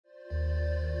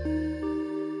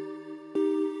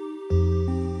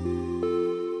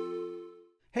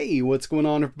Hey, what's going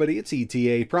on everybody? It's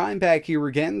ETAPRIME back here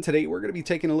again. Today we're going to be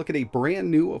taking a look at a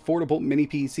brand new affordable mini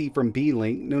PC from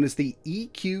Beeline known as the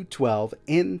EQ12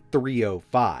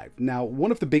 N305. Now,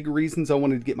 one of the big reasons I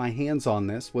wanted to get my hands on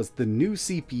this was the new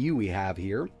CPU we have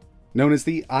here, known as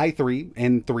the i3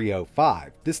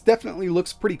 N305. This definitely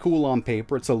looks pretty cool on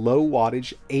paper. It's a low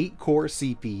wattage 8-core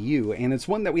CPU, and it's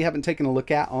one that we haven't taken a look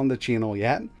at on the channel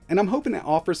yet, and I'm hoping it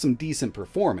offers some decent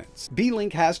performance.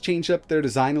 Beeline has changed up their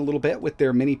design a little bit with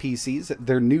their mini PCs,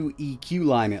 their new EQ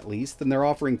line at least, and they're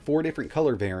offering 4 different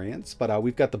color variants, but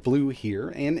we've got the blue here,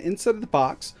 and inside of the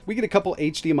box, we get a couple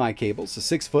HDMI cables, a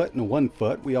 6-foot and a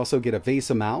 1-foot. We also get a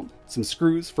VESA mount, some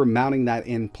screws for mounting that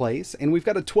in place, and we've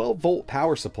got a 12-volt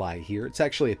power supply here. It's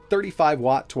actually a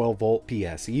 35-watt 12-volt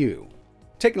PSU.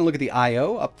 Taking a look at the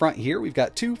I/O up front here, we've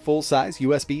got 2 full-size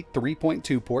USB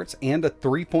 3.2 ports and a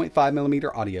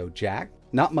 3.5mm audio jack.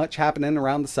 Not much happening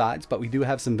around the sides, but we do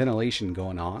have some ventilation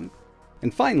going on.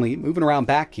 And finally, moving around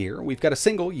back here, we've got a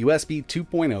single USB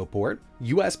 2.0 port,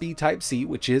 USB Type-C,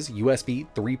 which is USB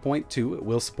 3.2, it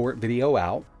will support video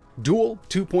out, dual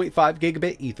 2.5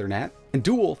 gigabit Ethernet, and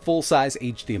dual full-size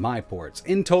HDMI ports.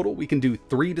 In total, we can do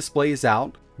 3 displays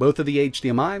out, both of the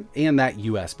HDMI and that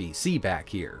USB-C back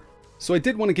here. So I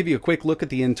did want to give you a quick look at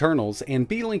the internals, and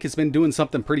Beeline has been doing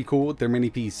something pretty cool with their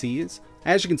mini PCs.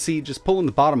 As you can see, just pulling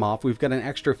the bottom off, we've got an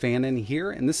extra fan in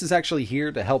here, and this is actually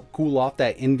here to help cool off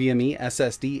that NVMe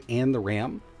SSD and the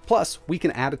RAM. Plus, we can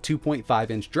add a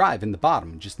 2.5-inch drive in the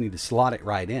bottom, just need to slot it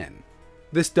right in.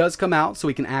 This does come out so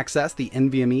we can access the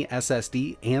NVMe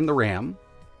SSD and the RAM.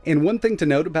 And one thing to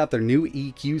note about their new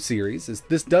EQ series is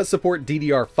this does support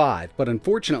DDR5, but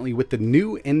unfortunately with the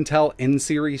new Intel N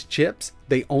series chips,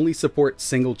 they only support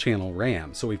single channel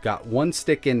RAM. So we've got one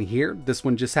stick in here. This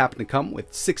one just happened to come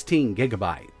with 16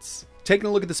 gigabytes. Taking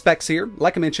a look at the specs here,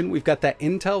 like I mentioned, we've got that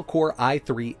Intel Core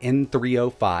i3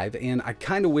 N305, and I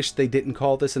kind of wish they didn't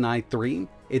call this an i3.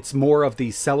 It's more of the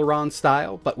Celeron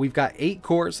style, but we've got 8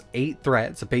 cores, 8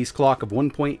 threads, a base clock of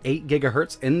 1.8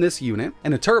 gigahertz in this unit,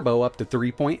 and a turbo up to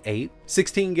 3.8,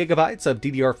 16 gigabytes of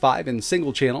DDR5 in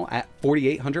single channel at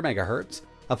 4800 megahertz,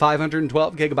 a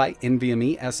 512 gigabyte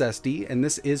NVMe SSD, and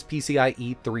this is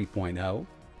PCIe 3.0.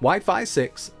 Wi-Fi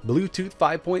 6, Bluetooth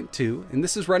 5.2, and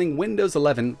this is running Windows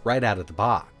 11 right out of the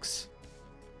box.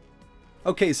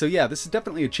 Okay, so yeah, this is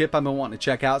definitely a chip I've been wanting to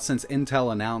check out since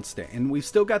Intel announced it, and we've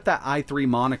still got that i3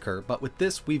 moniker, but with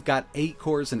this we've got 8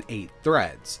 cores and 8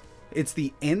 threads. It's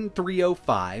the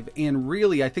N305, and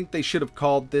really I think they should have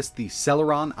called this the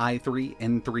Celeron i3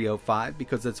 N305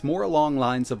 because it's more along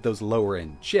lines of those lower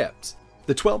end chips.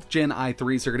 The 12th gen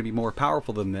i3s are going to be more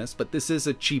powerful than this, but this is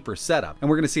a cheaper setup, and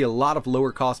we're going to see a lot of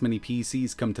lower cost mini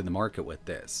PCs come to the market with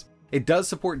this. It does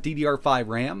support DDR5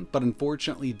 RAM, but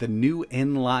unfortunately the new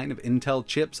N line of Intel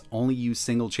chips only use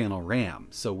single channel RAM,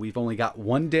 so we've only got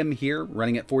one DIMM here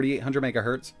running at 4800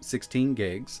 megahertz, 16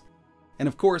 gigs, and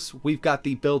of course we've got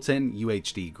the built-in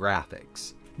UHD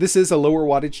graphics. This is a lower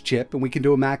wattage chip, and we can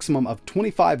do a maximum of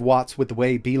 25 watts with the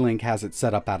way Beeline has it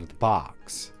set up out of the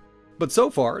box. But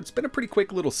so far, it's been a pretty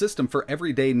quick little system for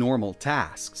everyday normal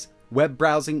tasks. Web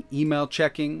browsing, email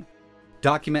checking,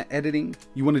 document editing.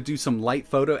 You want to do some light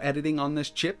photo editing on this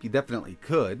chip? You definitely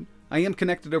could. I am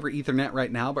connected over Ethernet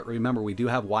right now, but remember we do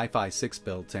have Wi-Fi 6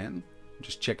 built in.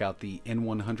 Just check out the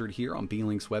N100 here on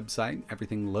Beeline's website.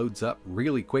 Everything loads up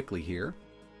really quickly here.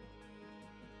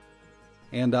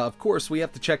 And of course, we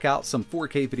have to check out some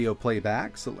 4K video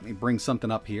playback, so let me bring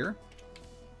something up here.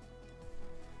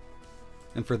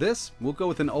 And for this, we'll go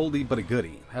with an oldie but a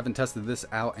goodie. Haven't tested this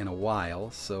out in a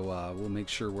while, so we'll make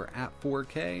sure we're at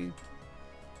 4K.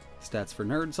 Stats for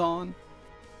Nerds on.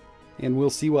 And we'll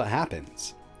see what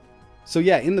happens. So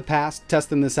yeah, in the past,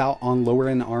 testing this out on lower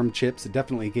end ARM chips, it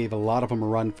definitely gave a lot of them a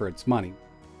run for its money.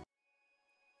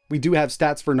 We do have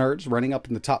Stats for Nerds running up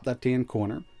in the top left hand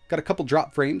corner. Got a couple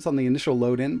drop frames on the initial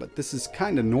load in, but this is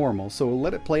kind of normal, so we'll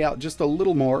let it play out just a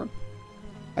little more.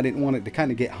 I didn't want it to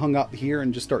kind of get hung up here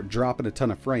and just start dropping a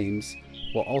ton of frames.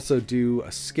 We'll also do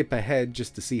a skip ahead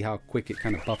just to see how quick it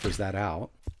kind of buffers that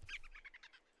out.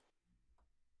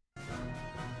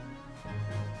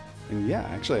 And yeah,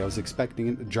 actually I was expecting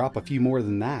it to drop a few more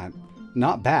than that.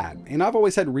 Not bad. And I've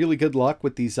always had really good luck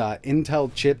with these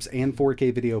Intel chips and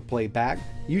 4K video playback.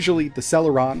 Usually the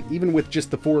Celeron, even with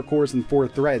just the 4 cores and 4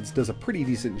 threads, does a pretty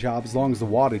decent job as long as the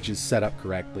wattage is set up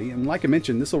correctly. And like I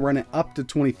mentioned, this will run it up to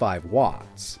 25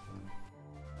 watts.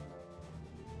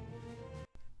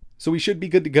 So we should be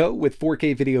good to go with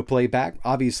 4K video playback.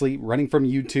 Obviously, running from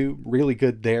YouTube, really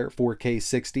good there, 4K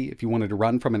 60 if you wanted to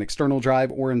run from an external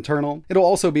drive or internal. It'll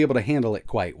also be able to handle it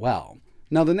quite well.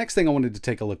 Now the next thing I wanted to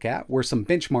take a look at were some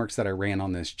benchmarks that I ran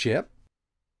on this chip.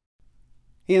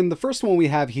 And the first one we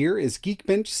have here is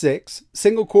Geekbench 6,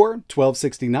 single core,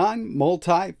 1269,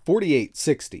 multi,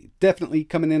 4860. Definitely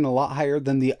coming in a lot higher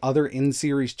than the other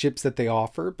N-series chips that they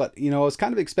offer, but I was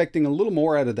kind of expecting a little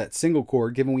more out of that single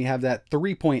core given we have that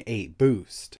 3.8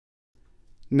 boost.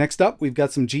 Next up, we've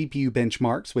got some GPU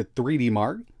benchmarks with 3D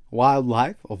Mark,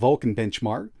 Wildlife, a Vulkan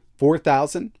benchmark,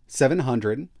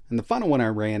 4700, and the final one I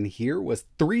ran here was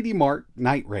 3D Mark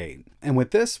Night Raid. And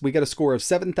with this, we got a score of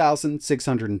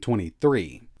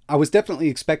 7623. I was definitely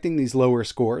expecting these lower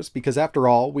scores because after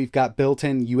all, we've got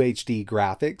built-in UHD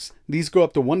graphics. These go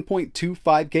up to 1.25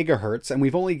 gigahertz and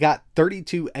we've only got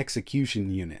 32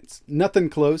 execution units. Nothing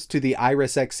close to the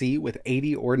Iris Xe with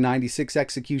 80 or 96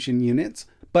 execution units,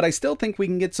 but I still think we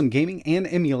can get some gaming and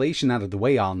emulation out of the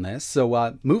way on this.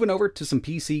 So moving over to some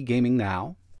PC gaming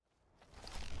now.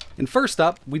 And first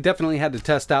up, we definitely had to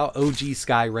test out OG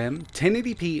Skyrim,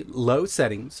 1080p low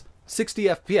settings, 60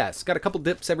 FPS. Got a couple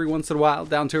dips every once in a while,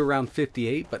 down to around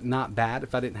 58, but not bad.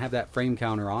 If I didn't have that frame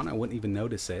counter on, I wouldn't even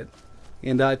notice it.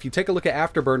 And if you take a look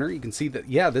at Afterburner, you can see that,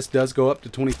 yeah, this does go up to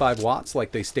 25 watts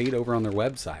like they stated over on their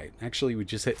website. Actually, we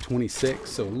just hit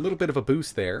 26, so a little bit of a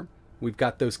boost there. We've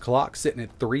got those clocks sitting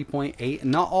at 3.8,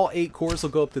 and not all 8 cores will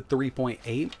go up to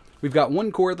 3.8. We've got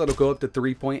one core that'll go up to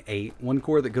 3.8, one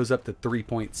core that goes up to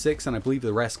 3.6, and I believe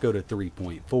the rest go to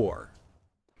 3.4.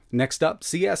 Next up,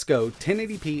 CSGO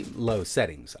 1080p low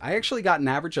settings. I actually got an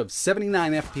average of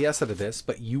 79 FPS out of this,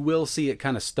 but you will see it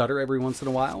kind of stutter every once in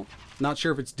a while. Not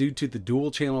sure if it's due to the dual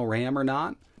channel RAM or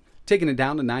not. Taking it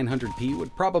down to 900p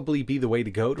would probably be the way to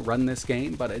go to run this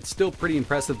game, but it's still pretty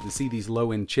impressive to see these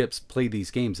low-end chips play these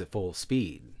games at full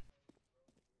speed.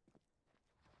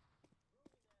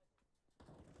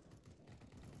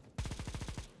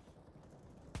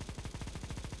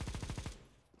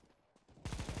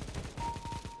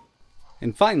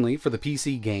 And finally, for the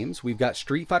PC games, we've got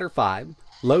Street Fighter V,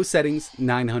 low settings,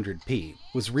 900p.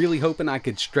 Was really hoping I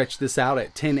could stretch this out at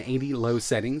 1080 low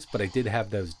settings, but I did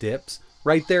have those dips.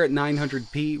 Right there at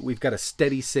 900p, we've got a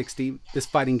steady 60. This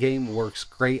fighting game works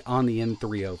great on the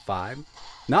N305.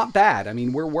 Not bad. I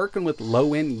mean, we're working with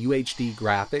low-end UHD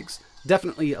graphics.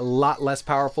 Definitely a lot less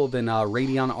powerful than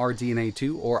Radeon RDNA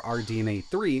 2 or RDNA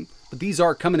 3, but these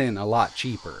are coming in a lot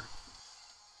cheaper.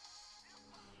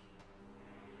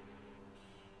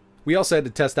 We also had to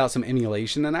test out some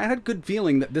emulation, and I had a good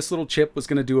feeling that this little chip was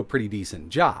going to do a pretty decent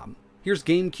job. Here's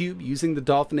Gamecube using the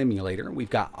Dolphin emulator.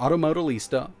 We've got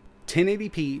Automodalista,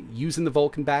 1080p using the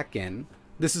Vulkan backend.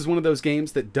 This is one of those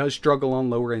games that does struggle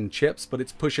on lower end chips, but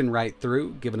it's pushing right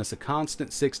through, giving us a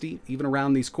constant 60. Even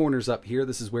around these corners up here,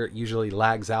 this is where it usually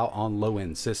lags out on low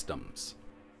end systems.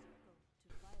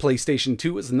 PlayStation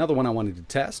 2 is another one I wanted to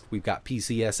test. We've got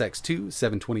PCSX2,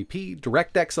 720p,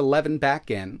 DirectX 11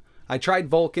 backend. I tried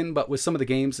Vulkan, but with some of the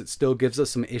games it still gives us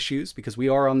some issues because we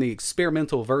are on the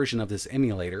experimental version of this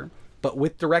emulator. But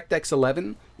with DirectX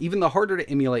 11, even the harder to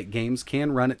emulate games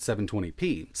can run at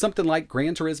 720p. Something like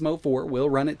Gran Turismo 4 will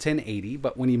run at 1080,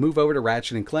 but when you move over to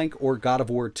Ratchet & Clank or God of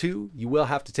War 2, you will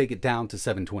have to take it down to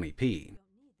 720p.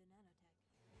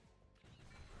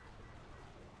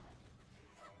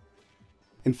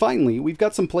 And finally, we've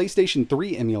got some PlayStation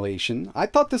 3 emulation. I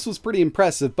thought this was pretty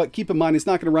impressive, but keep in mind it's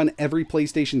not going to run every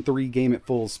PlayStation 3 game at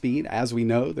full speed. As we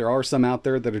know, there are some out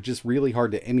there that are just really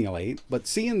hard to emulate. But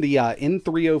seeing the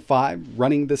N305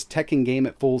 running this Tekken game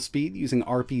at full speed using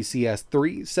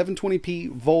RPCS3,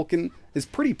 720p Vulkan is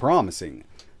pretty promising.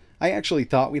 I actually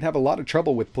thought we'd have a lot of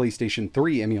trouble with PlayStation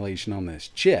 3 emulation on this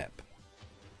chip.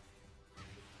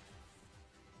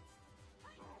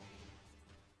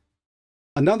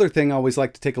 Another thing I always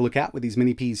like to take a look at with these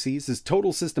mini PCs is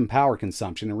total system power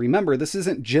consumption. And remember, this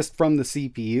isn't just from the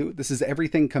CPU, this is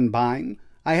everything combined.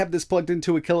 I have this plugged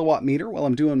into a kilowatt meter while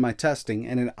I'm doing my testing,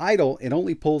 and at idle, it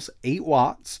only pulls 8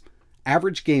 watts.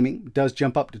 Average gaming does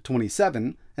jump up to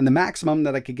 27, and the maximum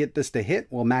that I could get this to hit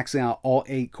while maxing out all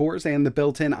 8 cores and the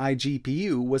built-in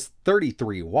iGPU was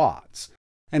 33 watts.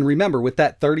 And remember, with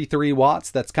that 33 watts,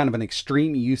 that's kind of an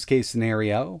extreme use case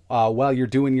scenario. While you're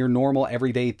doing your normal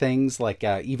everyday things like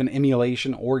even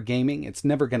emulation or gaming, it's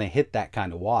never going to hit that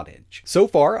kind of wattage. So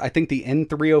far, I think the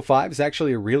N305 is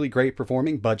actually a really great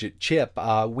performing budget chip.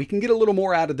 We can get a little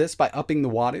more out of this by upping the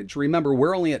wattage. Remember,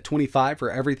 we're only at 25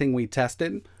 for everything we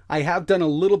tested. I have done a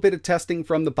little bit of testing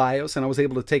from the BIOS and I was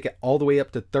able to take it all the way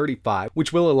up to 35,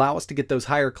 which will allow us to get those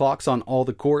higher clocks on all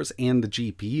the cores and the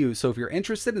GPU. So if you're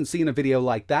interested in seeing a video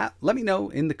like that, let me know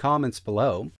in the comments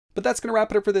below. But that's going to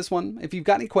wrap it up for this one. If you've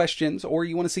got any questions or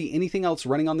you want to see anything else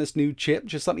running on this new chip,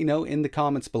 just let me know in the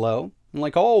comments below. And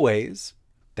like always,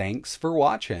 thanks for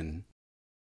watching.